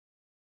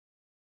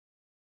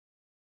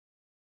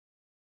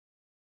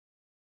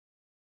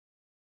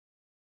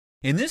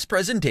In this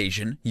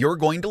presentation, you're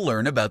going to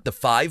learn about the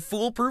 5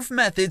 foolproof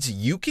methods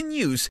you can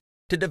use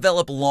to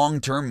develop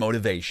long-term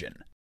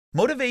motivation.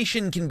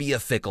 Motivation can be a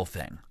fickle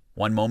thing.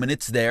 One moment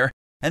it's there,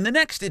 and the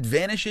next it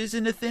vanishes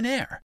into thin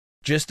air.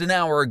 Just an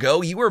hour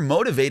ago, you were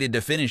motivated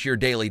to finish your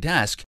daily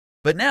task,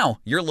 but now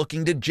you're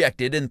looking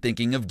dejected and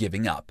thinking of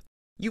giving up.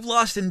 You've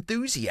lost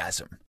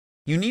enthusiasm.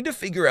 You need to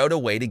figure out a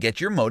way to get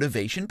your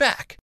motivation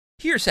back.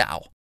 Here's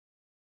how.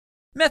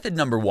 Method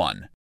number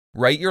 1.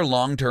 Write your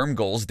long-term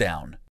goals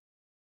down.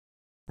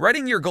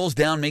 Writing your goals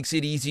down makes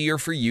it easier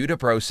for you to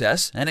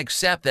process and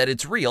accept that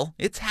it's real,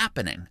 it's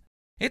happening.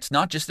 It's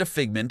not just a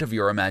figment of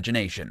your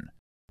imagination.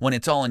 When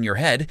it's all in your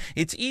head,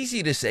 it's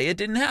easy to say it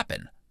didn't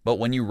happen. But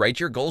when you write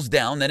your goals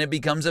down, then it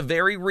becomes a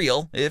very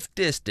real, if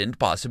distant,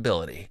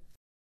 possibility.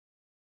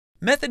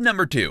 Method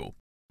number 2.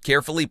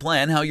 Carefully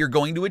plan how you're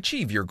going to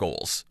achieve your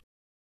goals.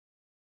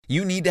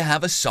 You need to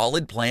have a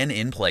solid plan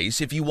in place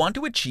if you want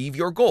to achieve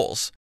your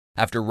goals.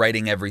 After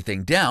writing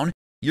everything down,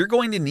 you're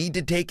going to need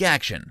to take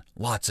action,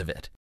 lots of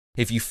it.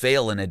 If you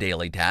fail in a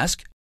daily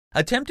task,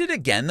 attempt it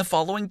again the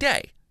following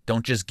day.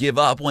 Don't just give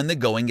up when the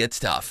going gets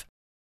tough.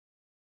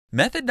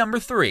 Method number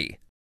 3.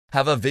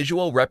 Have a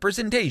visual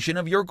representation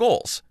of your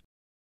goals.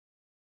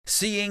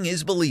 Seeing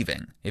is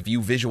believing. If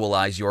you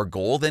visualize your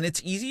goal, then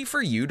it's easy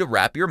for you to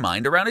wrap your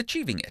mind around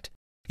achieving it.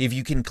 If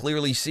you can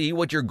clearly see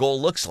what your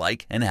goal looks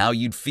like and how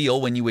you'd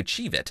feel when you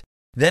achieve it,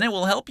 then it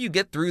will help you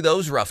get through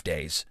those rough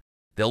days.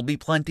 There'll be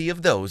plenty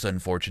of those,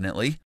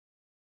 unfortunately.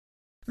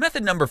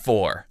 Method number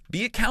 4.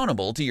 Be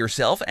accountable to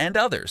yourself and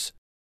others.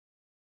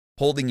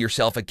 Holding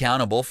yourself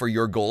accountable for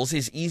your goals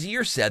is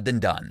easier said than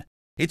done.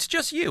 It's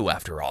just you,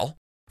 after all.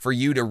 For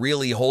you to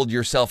really hold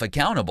yourself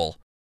accountable,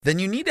 then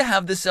you need to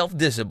have the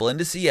self-discipline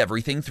to see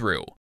everything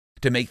through.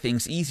 To make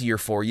things easier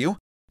for you,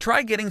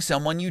 try getting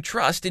someone you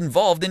trust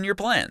involved in your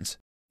plans.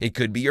 It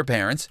could be your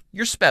parents,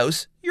 your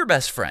spouse, your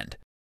best friend.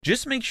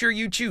 Just make sure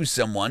you choose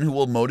someone who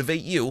will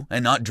motivate you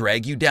and not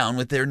drag you down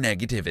with their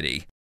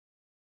negativity.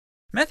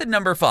 Method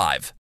number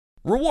 5.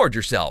 Reward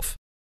yourself.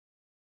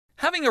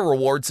 Having a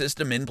reward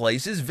system in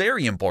place is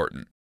very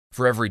important.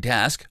 For every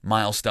task,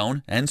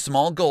 milestone, and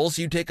small goals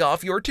you tick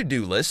off your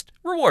to-do list,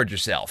 reward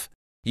yourself.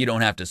 You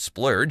don't have to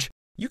splurge.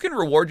 You can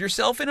reward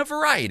yourself in a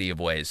variety of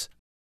ways.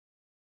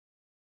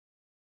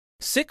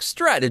 6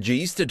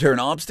 strategies to turn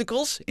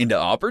obstacles into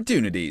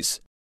opportunities.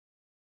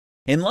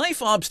 In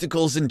life,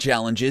 obstacles and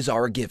challenges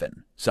are a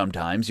given.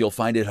 Sometimes you'll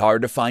find it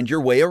hard to find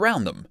your way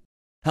around them.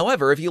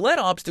 However, if you let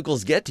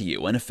obstacles get to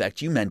you and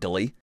affect you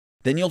mentally,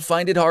 then you'll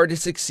find it hard to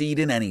succeed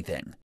in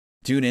anything.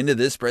 Tune into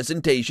this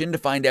presentation to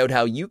find out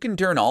how you can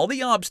turn all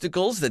the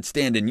obstacles that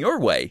stand in your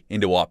way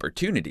into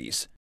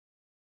opportunities.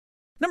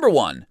 Number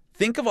 1.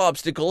 Think of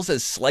obstacles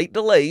as slight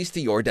delays to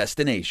your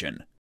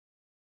destination.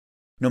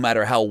 No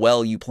matter how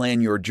well you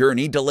plan your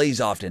journey,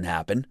 delays often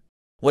happen.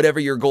 Whatever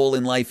your goal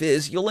in life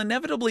is, you'll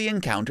inevitably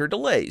encounter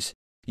delays.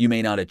 You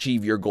may not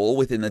achieve your goal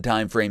within the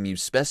time frame you've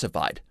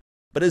specified,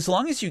 but as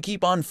long as you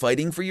keep on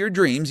fighting for your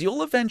dreams,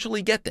 you'll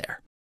eventually get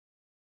there.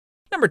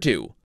 Number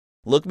 2.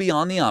 Look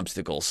beyond the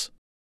obstacles.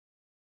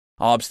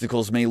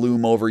 Obstacles may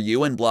loom over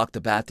you and block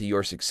the path to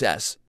your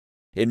success.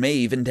 It may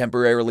even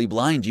temporarily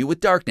blind you with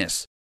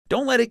darkness.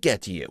 Don't let it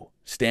get to you.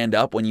 Stand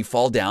up when you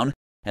fall down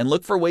and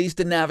look for ways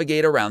to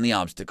navigate around the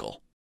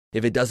obstacle.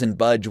 If it doesn't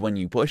budge when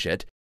you push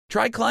it,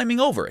 try climbing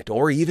over it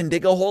or even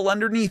dig a hole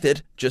underneath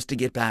it just to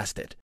get past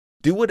it.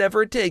 Do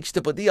whatever it takes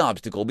to put the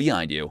obstacle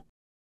behind you.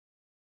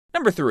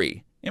 Number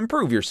 3.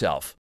 Improve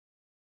yourself.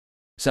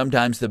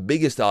 Sometimes the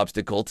biggest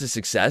obstacle to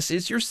success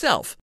is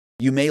yourself.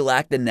 You may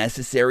lack the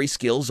necessary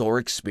skills or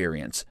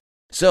experience.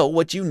 So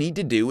what you need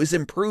to do is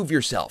improve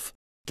yourself.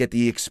 Get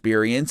the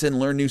experience and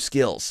learn new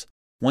skills.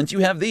 Once you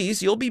have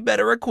these, you'll be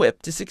better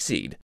equipped to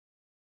succeed.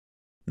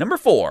 Number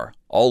 4.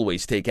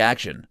 Always take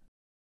action.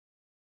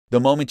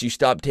 The moment you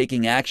stop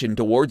taking action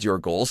towards your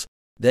goals,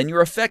 then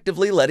you're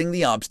effectively letting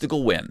the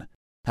obstacle win.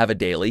 Have a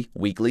daily,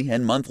 weekly,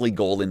 and monthly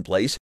goal in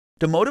place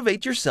to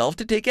motivate yourself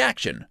to take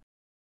action.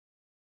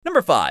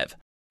 Number 5.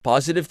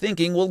 Positive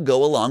thinking will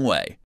go a long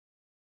way.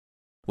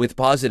 With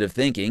positive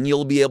thinking,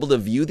 you'll be able to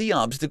view the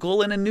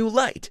obstacle in a new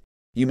light.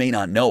 You may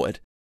not know it,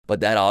 but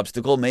that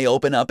obstacle may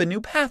open up a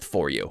new path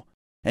for you.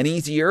 An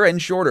easier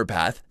and shorter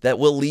path that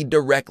will lead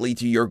directly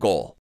to your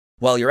goal.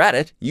 While you're at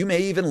it, you may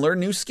even learn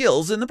new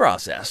skills in the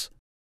process.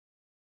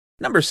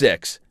 Number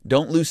 6.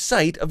 Don't lose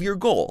sight of your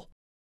goal.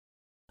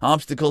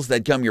 Obstacles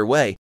that come your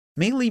way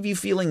may leave you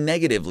feeling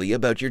negatively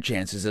about your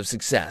chances of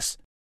success.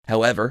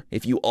 However,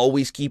 if you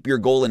always keep your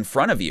goal in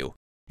front of you,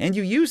 and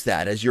you use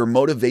that as your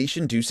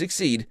motivation to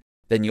succeed,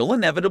 then you'll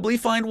inevitably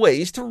find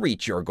ways to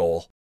reach your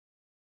goal.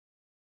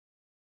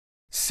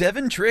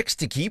 7 tricks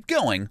to keep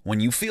going when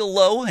you feel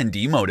low and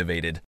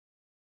demotivated.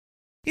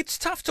 It's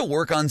tough to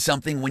work on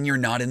something when you're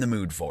not in the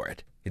mood for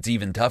it. It's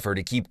even tougher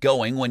to keep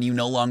going when you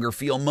no longer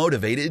feel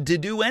motivated to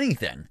do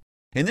anything.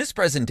 In this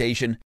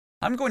presentation,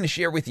 I'm going to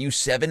share with you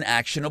 7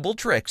 actionable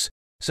tricks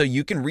so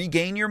you can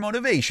regain your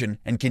motivation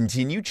and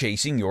continue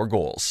chasing your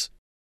goals.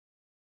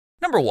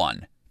 Number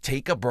 1.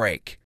 Take a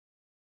break.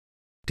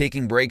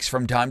 Taking breaks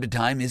from time to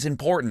time is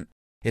important.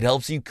 It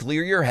helps you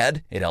clear your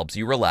head, it helps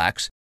you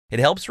relax, it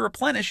helps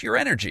replenish your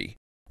energy.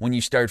 When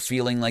you start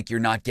feeling like you're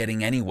not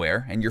getting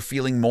anywhere and you're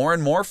feeling more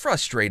and more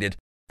frustrated,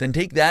 then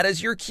take that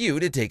as your cue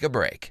to take a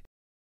break.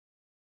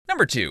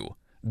 Number 2,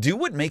 do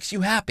what makes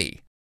you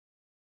happy.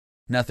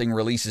 Nothing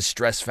releases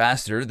stress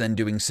faster than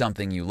doing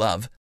something you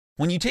love.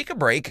 When you take a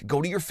break,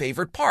 go to your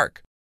favorite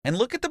park and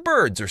look at the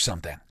birds or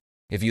something.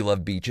 If you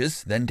love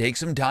beaches, then take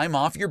some time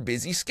off your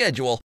busy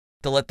schedule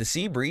to let the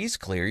sea breeze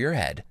clear your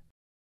head.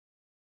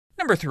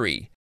 Number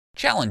 3,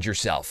 challenge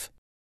yourself.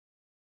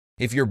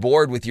 If you're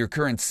bored with your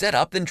current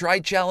setup, then try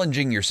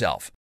challenging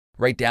yourself.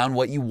 Write down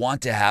what you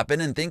want to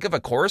happen and think of a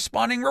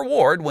corresponding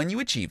reward when you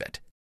achieve it.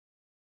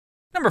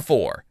 Number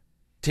 4,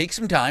 take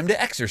some time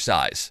to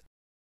exercise.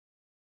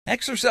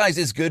 Exercise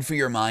is good for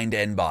your mind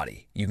and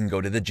body. You can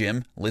go to the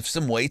gym, lift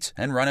some weights,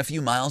 and run a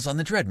few miles on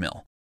the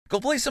treadmill. Go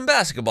play some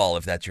basketball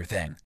if that's your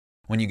thing.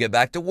 When you get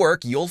back to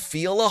work, you'll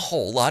feel a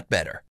whole lot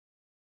better.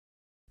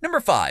 Number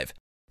 5,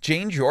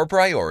 change your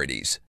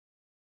priorities.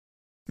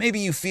 Maybe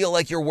you feel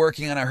like you're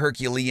working on a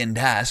Herculean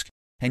task,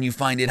 and you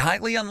find it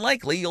highly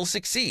unlikely you'll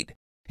succeed.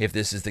 If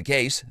this is the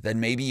case, then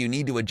maybe you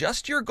need to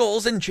adjust your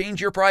goals and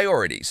change your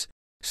priorities.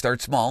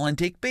 Start small and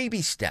take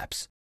baby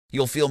steps.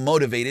 You'll feel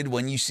motivated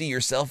when you see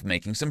yourself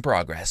making some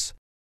progress.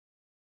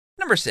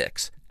 Number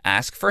 6,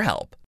 ask for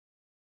help.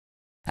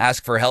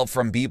 Ask for help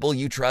from people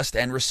you trust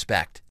and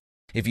respect.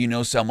 If you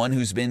know someone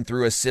who's been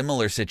through a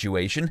similar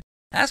situation,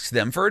 ask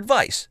them for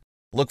advice.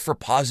 Look for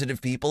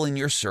positive people in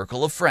your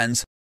circle of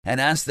friends and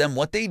ask them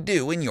what they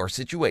do in your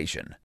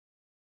situation.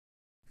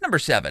 Number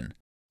 7,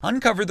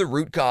 uncover the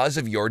root cause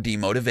of your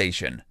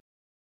demotivation.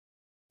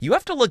 You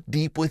have to look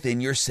deep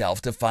within yourself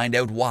to find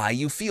out why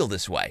you feel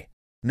this way.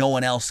 No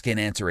one else can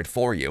answer it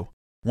for you.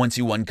 Once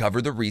you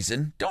uncover the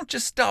reason, don't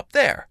just stop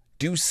there.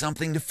 Do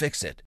something to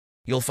fix it.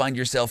 You'll find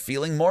yourself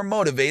feeling more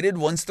motivated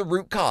once the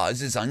root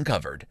cause is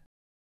uncovered.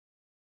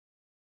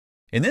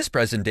 In this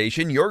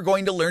presentation, you're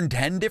going to learn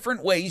 10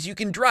 different ways you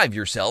can drive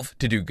yourself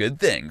to do good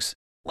things.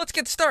 Let's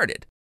get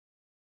started.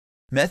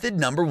 Method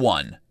number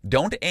 1,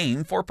 don't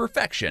aim for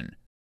perfection.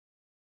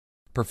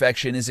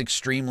 Perfection is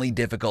extremely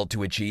difficult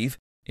to achieve.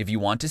 If you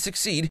want to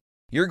succeed,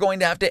 you're going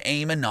to have to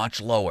aim a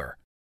notch lower.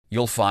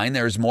 You'll find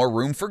there's more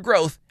room for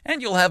growth,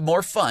 and you'll have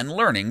more fun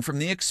learning from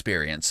the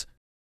experience.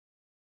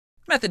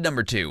 Method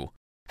number 2,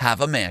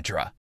 have a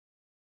mantra.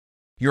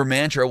 Your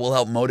mantra will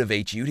help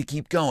motivate you to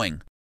keep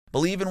going.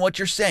 Believe in what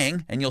you're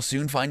saying, and you'll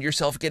soon find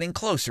yourself getting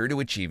closer to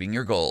achieving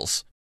your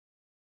goals.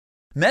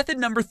 Method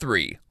number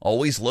 3,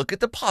 always look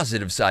at the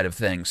positive side of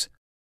things.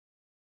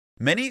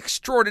 Many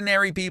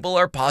extraordinary people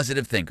are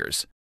positive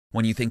thinkers.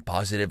 When you think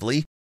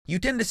positively, you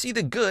tend to see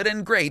the good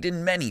and great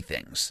in many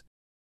things.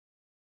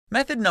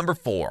 Method number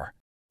 4,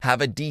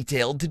 have a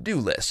detailed to-do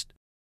list.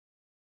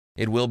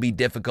 It will be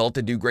difficult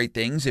to do great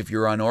things if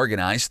you're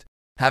unorganized.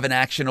 Have an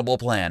actionable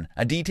plan,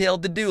 a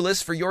detailed to-do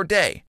list for your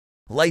day.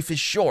 Life is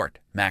short.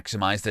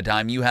 Maximize the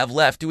time you have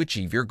left to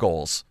achieve your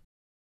goals.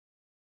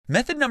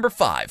 Method number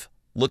 5,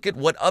 look at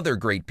what other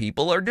great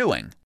people are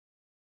doing.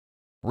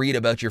 Read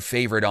about your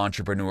favorite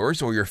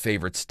entrepreneurs or your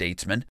favorite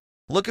statesmen.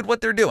 Look at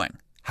what they're doing.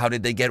 How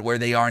did they get where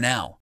they are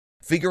now?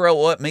 Figure out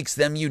what makes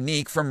them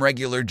unique from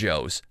regular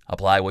Joes.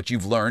 Apply what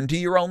you've learned to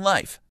your own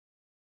life.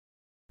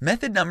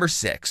 Method number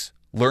 6,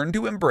 learn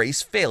to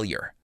embrace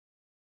failure.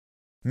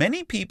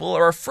 Many people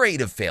are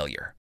afraid of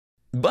failure,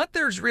 but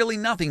there's really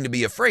nothing to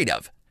be afraid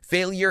of.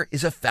 Failure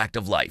is a fact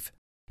of life.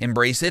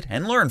 Embrace it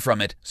and learn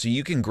from it so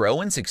you can grow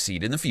and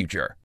succeed in the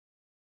future.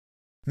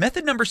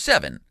 Method number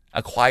 7,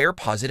 acquire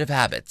positive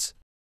habits.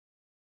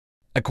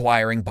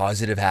 Acquiring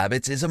positive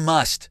habits is a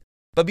must.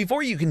 But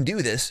before you can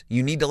do this,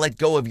 you need to let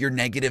go of your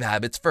negative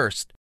habits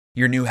first.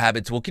 Your new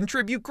habits will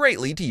contribute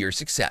greatly to your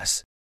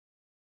success.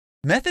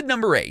 Method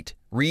number 8,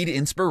 read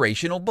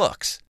inspirational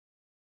books.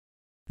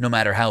 No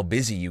matter how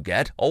busy you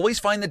get, always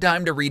find the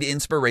time to read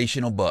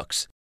inspirational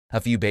books. A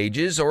few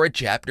pages or a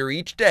chapter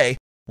each day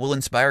will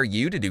inspire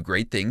you to do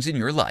great things in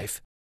your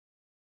life.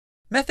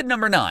 Method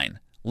number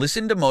 9,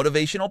 listen to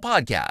motivational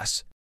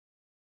podcasts.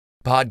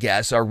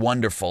 Podcasts are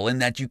wonderful in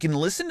that you can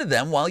listen to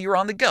them while you're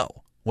on the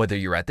go. Whether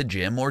you're at the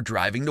gym or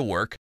driving to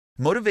work,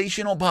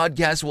 motivational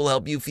podcasts will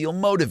help you feel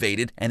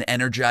motivated and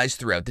energized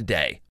throughout the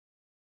day.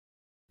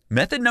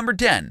 Method number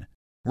 10,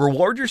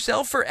 reward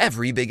yourself for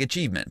every big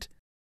achievement.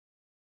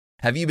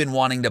 Have you been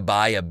wanting to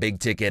buy a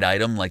big-ticket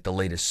item like the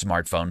latest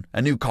smartphone,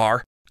 a new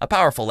car, a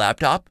powerful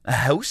laptop, a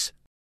house?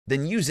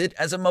 Then use it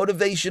as a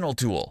motivational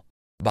tool.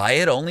 Buy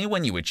it only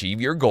when you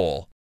achieve your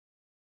goal.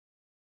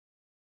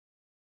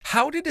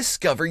 How to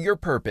discover your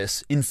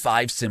purpose in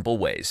 5 simple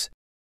ways.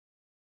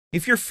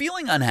 If you're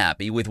feeling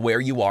unhappy with where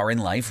you are in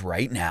life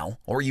right now,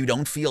 or you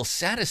don't feel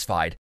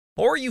satisfied,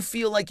 or you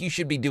feel like you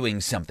should be doing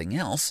something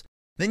else,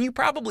 then you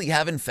probably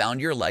haven't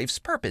found your life's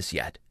purpose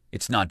yet.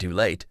 It's not too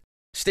late.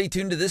 Stay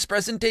tuned to this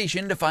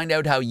presentation to find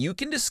out how you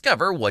can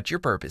discover what your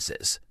purpose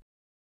is.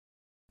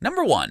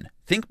 Number 1,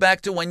 think back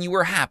to when you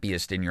were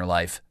happiest in your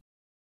life.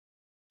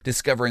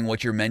 Discovering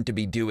what you're meant to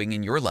be doing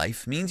in your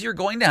life means you're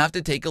going to have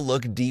to take a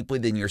look deep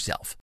within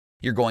yourself.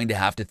 You're going to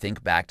have to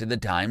think back to the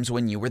times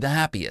when you were the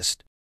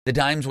happiest. The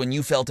times when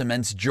you felt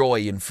immense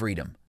joy and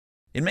freedom.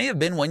 It may have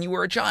been when you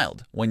were a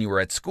child, when you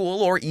were at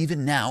school, or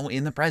even now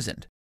in the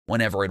present.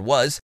 Whenever it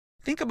was,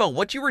 think about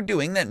what you were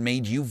doing that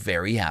made you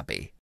very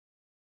happy.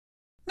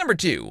 Number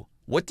 2.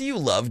 What do you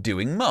love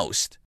doing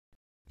most?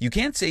 You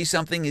can't say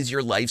something is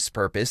your life's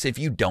purpose if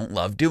you don't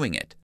love doing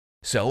it.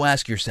 So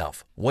ask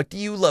yourself, what do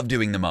you love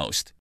doing the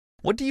most?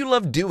 What do you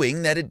love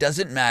doing that it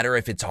doesn't matter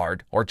if it's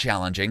hard or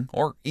challenging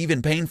or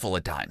even painful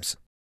at times?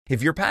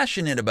 If you're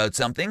passionate about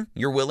something,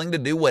 you're willing to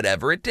do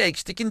whatever it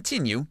takes to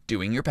continue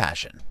doing your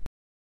passion.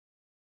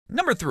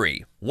 Number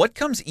 3. What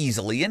comes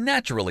easily and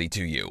naturally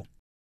to you?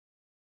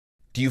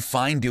 Do you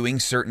find doing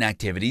certain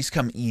activities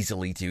come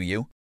easily to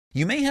you?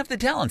 You may have the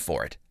talent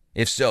for it.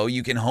 If so,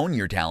 you can hone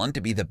your talent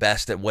to be the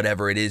best at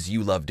whatever it is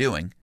you love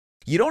doing.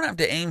 You don't have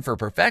to aim for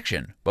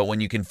perfection, but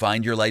when you can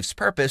find your life's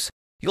purpose,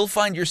 you'll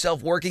find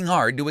yourself working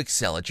hard to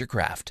excel at your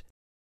craft.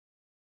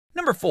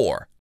 Number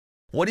 4.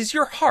 What is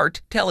your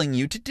heart telling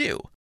you to do?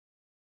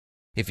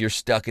 If you're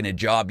stuck in a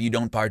job you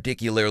don't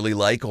particularly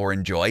like or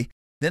enjoy,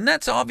 then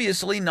that's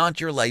obviously not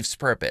your life's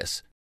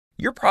purpose.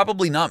 You're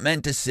probably not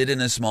meant to sit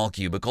in a small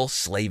cubicle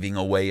slaving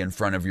away in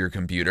front of your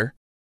computer.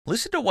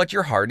 Listen to what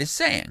your heart is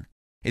saying.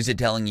 Is it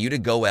telling you to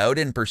go out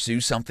and pursue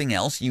something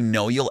else you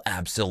know you'll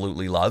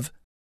absolutely love?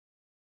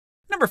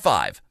 Number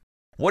 5.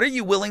 What are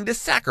you willing to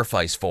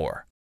sacrifice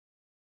for?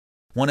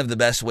 One of the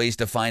best ways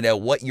to find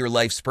out what your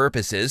life's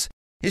purpose is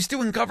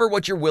to uncover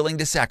what you're willing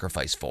to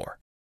sacrifice for.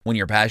 When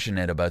you're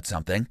passionate about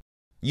something,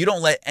 you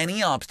don't let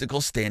any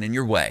obstacle stand in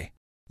your way.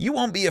 You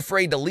won't be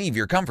afraid to leave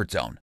your comfort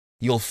zone.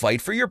 You'll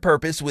fight for your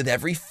purpose with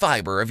every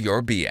fiber of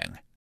your being.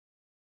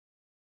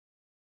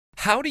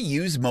 How to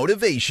use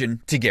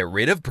motivation to get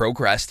rid of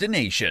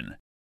procrastination.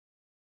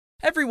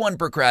 Everyone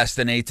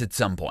procrastinates at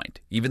some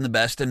point, even the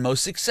best and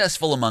most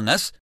successful among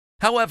us.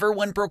 However,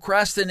 when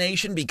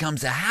procrastination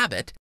becomes a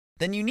habit,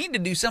 then you need to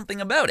do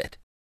something about it.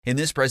 In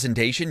this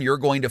presentation, you're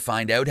going to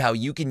find out how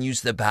you can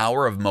use the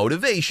power of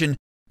motivation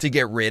to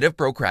get rid of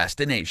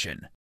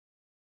procrastination.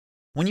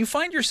 When you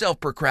find yourself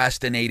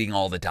procrastinating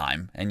all the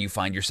time, and you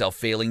find yourself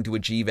failing to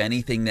achieve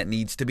anything that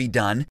needs to be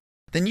done,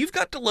 then you've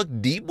got to look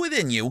deep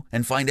within you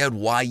and find out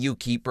why you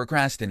keep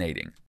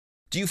procrastinating.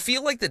 Do you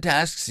feel like the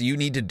tasks you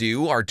need to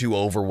do are too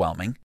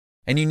overwhelming,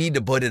 and you need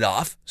to put it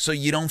off so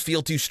you don't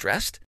feel too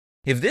stressed?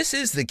 If this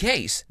is the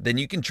case, then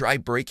you can try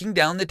breaking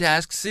down the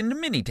tasks into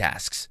mini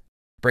tasks.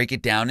 Break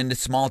it down into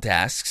small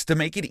tasks to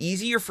make it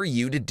easier for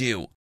you to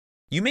do.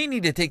 You may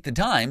need to take the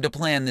time to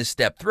plan this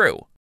step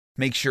through.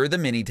 Make sure the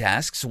mini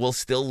tasks will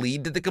still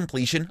lead to the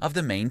completion of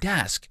the main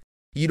task.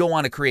 You don't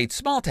want to create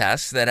small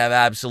tasks that have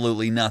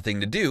absolutely nothing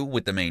to do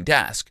with the main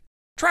task.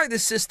 Try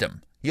this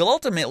system. You'll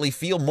ultimately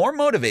feel more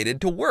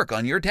motivated to work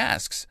on your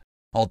tasks.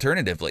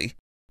 Alternatively,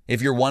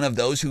 if you're one of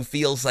those who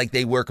feels like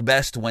they work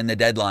best when the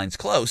deadline's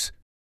close,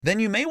 then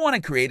you may want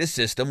to create a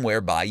system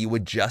whereby you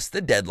adjust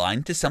the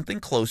deadline to something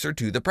closer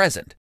to the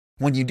present.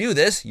 When you do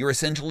this, you're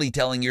essentially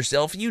telling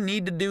yourself you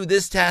need to do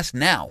this task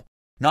now.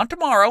 Not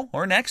tomorrow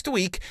or next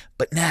week,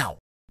 but now.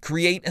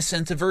 Create a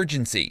sense of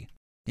urgency.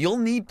 You'll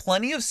need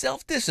plenty of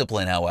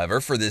self-discipline,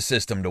 however, for this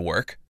system to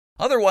work.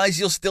 Otherwise,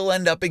 you'll still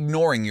end up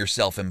ignoring your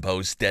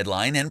self-imposed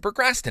deadline and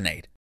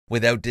procrastinate.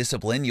 Without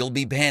discipline, you'll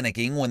be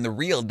panicking when the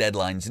real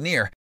deadline's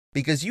near,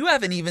 because you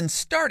haven't even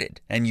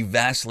started and you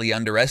vastly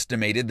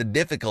underestimated the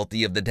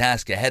difficulty of the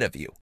task ahead of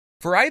you.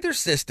 For either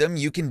system,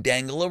 you can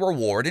dangle a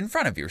reward in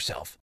front of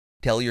yourself.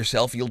 Tell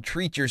yourself you'll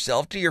treat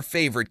yourself to your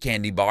favorite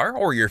candy bar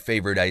or your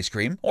favorite ice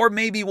cream, or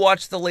maybe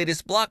watch the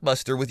latest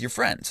blockbuster with your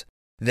friends.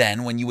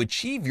 Then, when you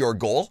achieve your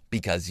goal,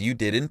 because you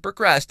didn't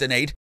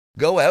procrastinate,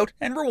 go out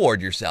and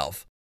reward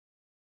yourself.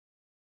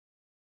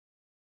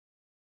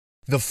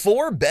 The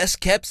 4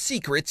 best-kept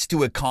secrets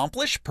to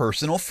accomplish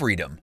personal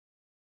freedom.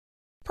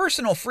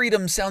 Personal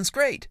freedom sounds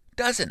great,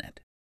 doesn't it?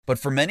 But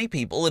for many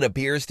people, it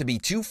appears to be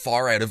too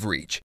far out of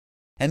reach.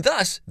 And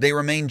thus, they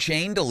remain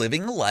chained to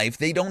living a life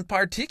they don't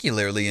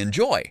particularly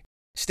enjoy.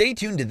 Stay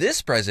tuned to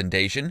this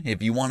presentation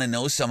if you want to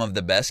know some of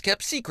the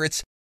best-kept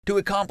secrets to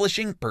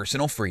accomplishing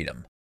personal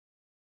freedom.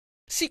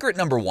 Secret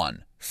number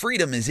 1.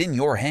 Freedom is in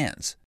your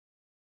hands.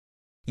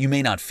 You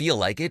may not feel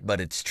like it, but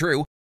it's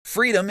true.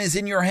 Freedom is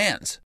in your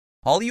hands.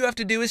 All you have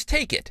to do is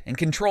take it and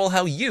control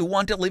how you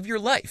want to live your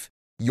life.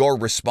 You're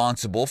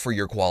responsible for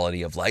your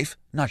quality of life,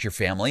 not your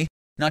family,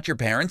 not your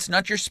parents,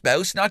 not your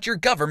spouse, not your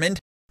government,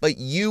 but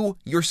you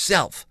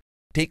yourself.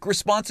 Take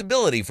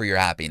responsibility for your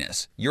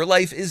happiness. Your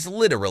life is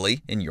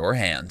literally in your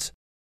hands.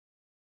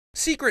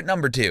 Secret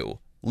number 2.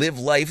 Live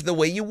life the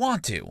way you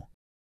want to.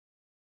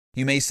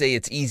 You may say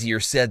it's easier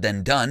said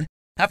than done.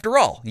 After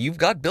all, you've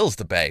got bills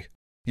to pay.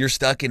 You're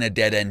stuck in a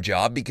dead-end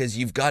job because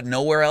you've got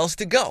nowhere else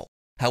to go.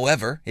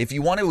 However, if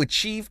you want to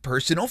achieve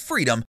personal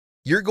freedom,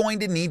 you're going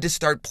to need to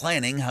start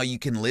planning how you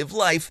can live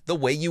life the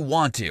way you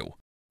want to.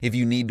 If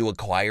you need to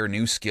acquire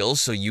new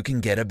skills so you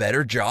can get a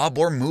better job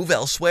or move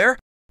elsewhere,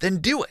 then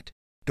do it.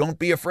 Don't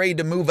be afraid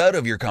to move out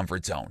of your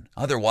comfort zone.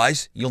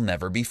 Otherwise, you'll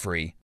never be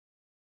free.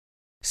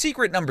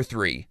 Secret number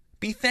 3.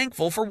 Be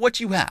thankful for what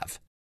you have.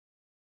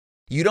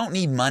 You don't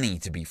need money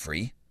to be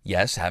free.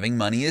 Yes, having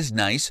money is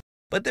nice,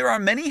 But there are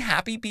many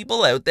happy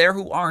people out there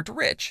who aren't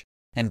rich,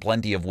 and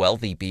plenty of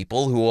wealthy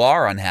people who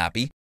are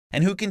unhappy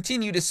and who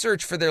continue to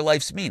search for their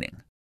life's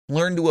meaning.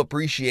 Learn to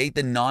appreciate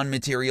the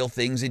non-material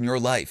things in your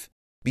life.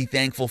 Be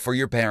thankful for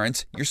your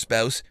parents, your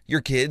spouse,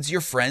 your kids,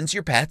 your friends,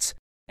 your pets,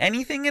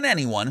 anything and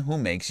anyone who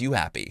makes you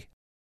happy.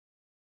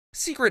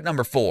 Secret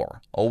number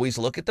 4, always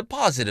look at the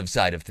positive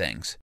side of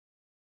things.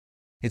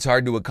 It's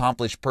hard to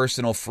accomplish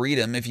personal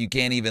freedom if you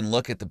can't even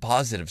look at the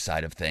positive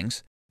side of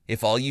things.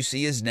 If all you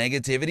see is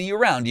negativity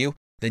around you,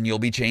 then you'll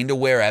be chained to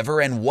wherever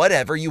and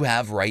whatever you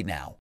have right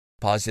now.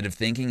 Positive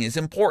thinking is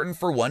important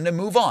for one to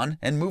move on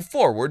and move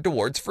forward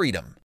towards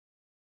freedom.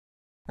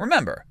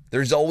 Remember,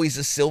 there's always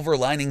a silver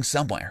lining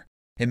somewhere.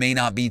 It may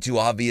not be too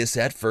obvious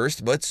at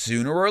first, but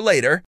sooner or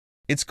later,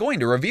 it's going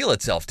to reveal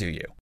itself to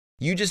you.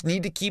 You just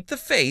need to keep the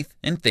faith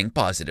and think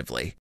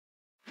positively.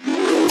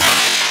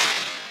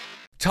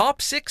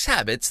 Top 6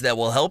 habits that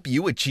will help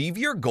you achieve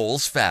your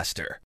goals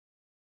faster.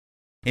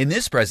 In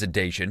this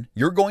presentation,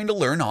 you're going to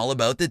learn all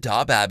about the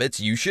top habits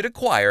you should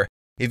acquire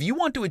if you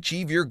want to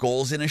achieve your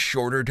goals in a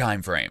shorter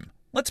time frame.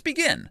 Let's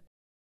begin.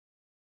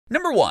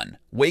 Number 1,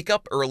 wake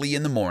up early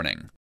in the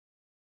morning.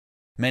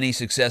 Many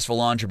successful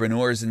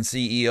entrepreneurs and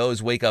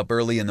CEOs wake up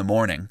early in the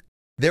morning.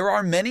 There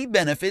are many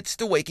benefits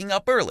to waking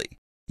up early.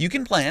 You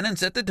can plan and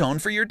set the tone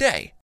for your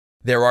day.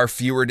 There are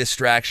fewer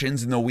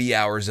distractions in the wee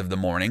hours of the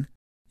morning.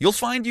 You'll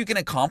find you can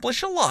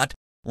accomplish a lot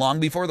long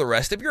before the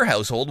rest of your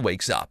household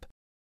wakes up.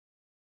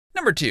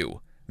 Number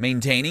 2,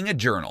 maintaining a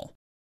journal.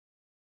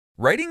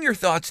 Writing your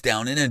thoughts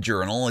down in a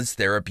journal is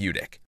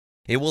therapeutic.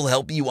 It will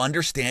help you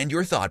understand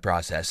your thought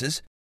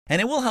processes,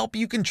 and it will help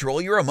you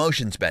control your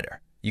emotions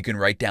better. You can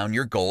write down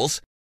your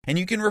goals, and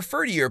you can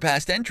refer to your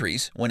past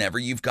entries whenever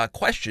you've got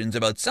questions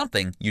about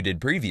something you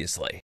did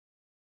previously.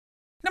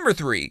 Number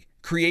 3,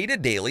 create a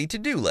daily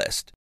to-do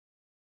list.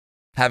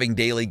 Having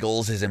daily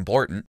goals is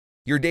important.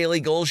 Your daily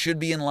goals should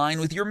be in line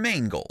with your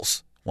main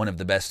goals. One of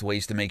the best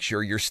ways to make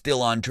sure you're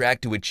still on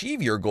track to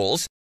achieve your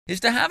goals is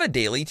to have a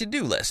daily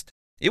to-do list.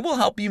 It will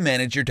help you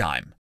manage your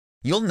time.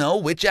 You'll know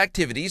which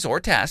activities or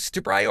tasks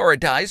to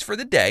prioritize for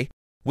the day,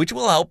 which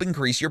will help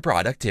increase your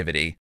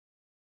productivity.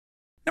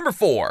 Number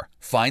 4,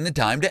 find the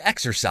time to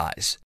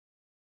exercise.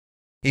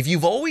 If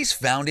you've always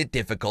found it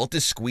difficult to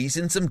squeeze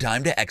in some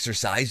time to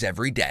exercise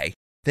every day,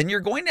 then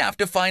you're going to have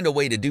to find a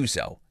way to do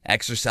so.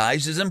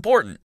 Exercise is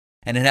important,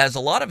 and it has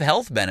a lot of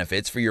health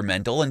benefits for your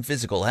mental and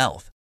physical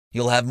health.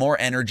 You'll have more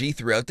energy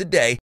throughout the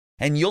day,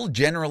 and you'll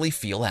generally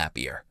feel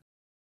happier.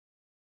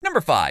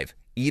 Number 5,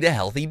 eat a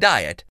healthy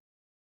diet.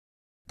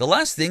 The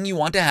last thing you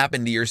want to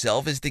happen to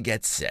yourself is to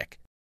get sick.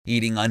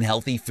 Eating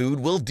unhealthy food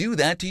will do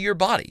that to your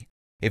body.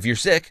 If you're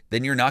sick,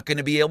 then you're not going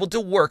to be able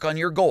to work on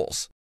your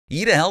goals.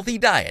 Eat a healthy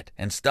diet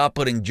and stop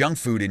putting junk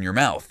food in your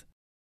mouth.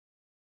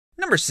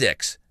 Number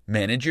 6,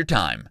 manage your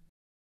time.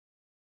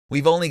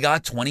 We've only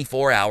got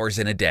 24 hours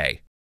in a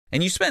day,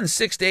 and you spend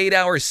 6 to 8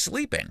 hours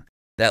sleeping.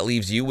 That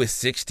leaves you with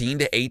 16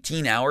 to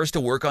 18 hours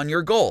to work on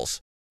your goals.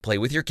 Play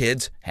with your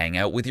kids, hang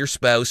out with your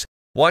spouse,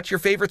 watch your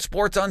favorite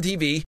sports on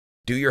TV,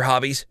 do your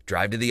hobbies,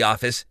 drive to the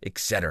office,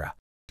 etc.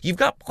 You've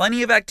got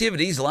plenty of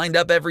activities lined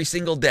up every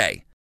single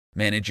day.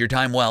 Manage your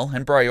time well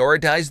and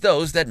prioritize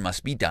those that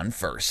must be done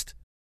first.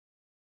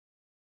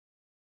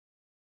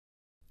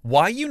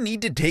 Why you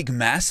need to take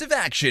massive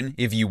action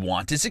if you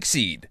want to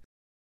succeed.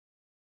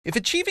 If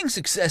achieving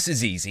success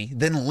is easy,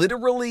 then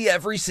literally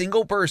every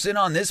single person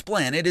on this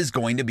planet is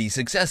going to be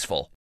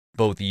successful.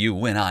 Both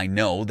you and I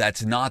know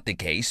that's not the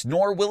case,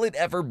 nor will it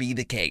ever be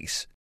the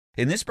case.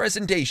 In this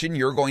presentation,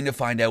 you're going to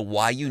find out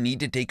why you need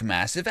to take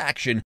massive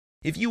action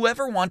if you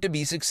ever want to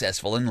be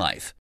successful in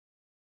life.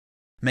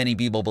 Many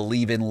people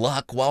believe in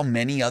luck while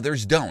many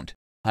others don't.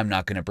 I'm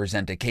not going to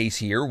present a case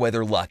here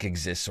whether luck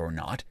exists or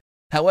not.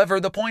 However,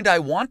 the point I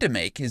want to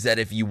make is that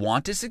if you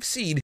want to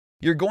succeed,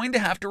 you're going to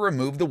have to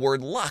remove the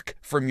word luck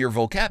from your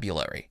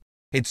vocabulary.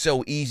 It's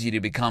so easy to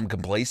become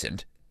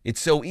complacent.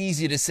 It's so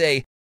easy to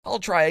say, I'll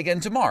try again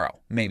tomorrow.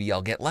 Maybe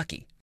I'll get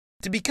lucky.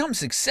 To become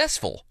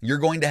successful, you're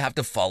going to have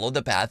to follow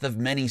the path of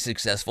many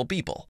successful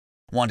people.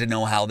 Want to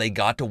know how they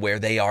got to where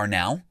they are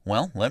now?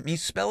 Well, let me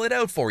spell it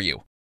out for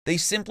you. They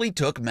simply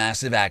took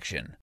massive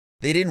action.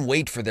 They didn't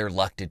wait for their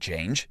luck to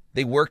change.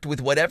 They worked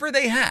with whatever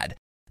they had.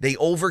 They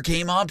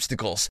overcame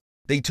obstacles.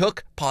 They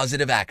took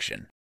positive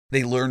action.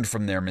 They learned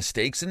from their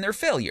mistakes and their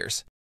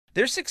failures.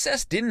 Their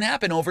success didn't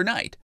happen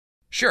overnight.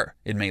 Sure,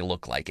 it may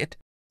look like it.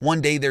 One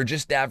day they're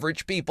just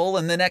average people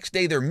and the next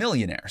day they're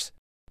millionaires.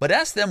 But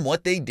ask them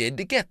what they did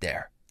to get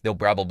there. They'll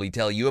probably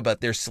tell you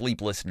about their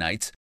sleepless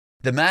nights,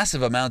 the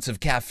massive amounts of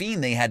caffeine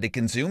they had to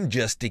consume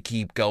just to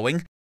keep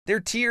going, their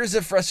tears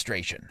of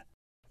frustration.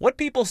 What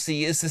people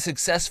see is the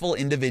successful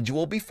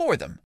individual before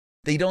them.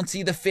 They don't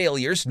see the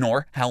failures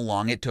nor how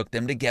long it took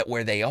them to get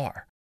where they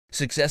are.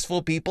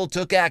 Successful people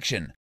took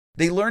action.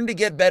 They learned to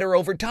get better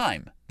over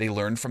time. They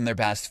learned from their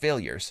past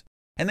failures.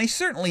 And they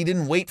certainly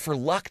didn't wait for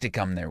luck to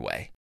come their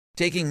way.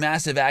 Taking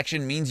massive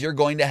action means you're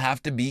going to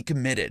have to be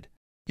committed.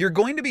 You're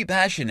going to be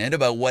passionate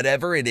about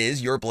whatever it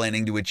is you're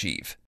planning to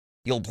achieve.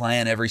 You'll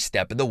plan every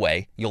step of the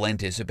way. You'll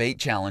anticipate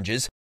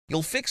challenges.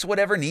 You'll fix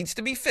whatever needs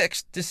to be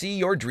fixed to see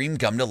your dream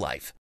come to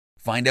life.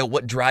 Find out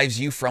what drives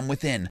you from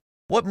within,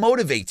 what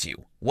motivates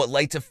you, what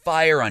lights a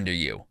fire under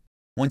you.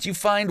 Once you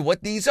find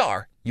what these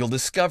are, you'll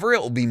discover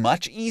it will be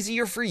much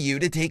easier for you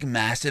to take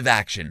massive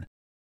action,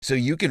 so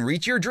you can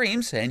reach your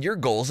dreams and your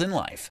goals in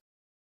life.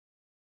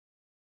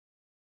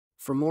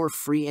 For more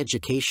free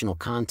educational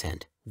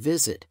content,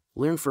 visit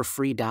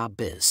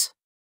learnforfree.biz.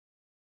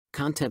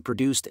 Content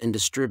produced and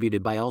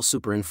distributed by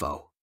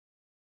AllSuperInfo.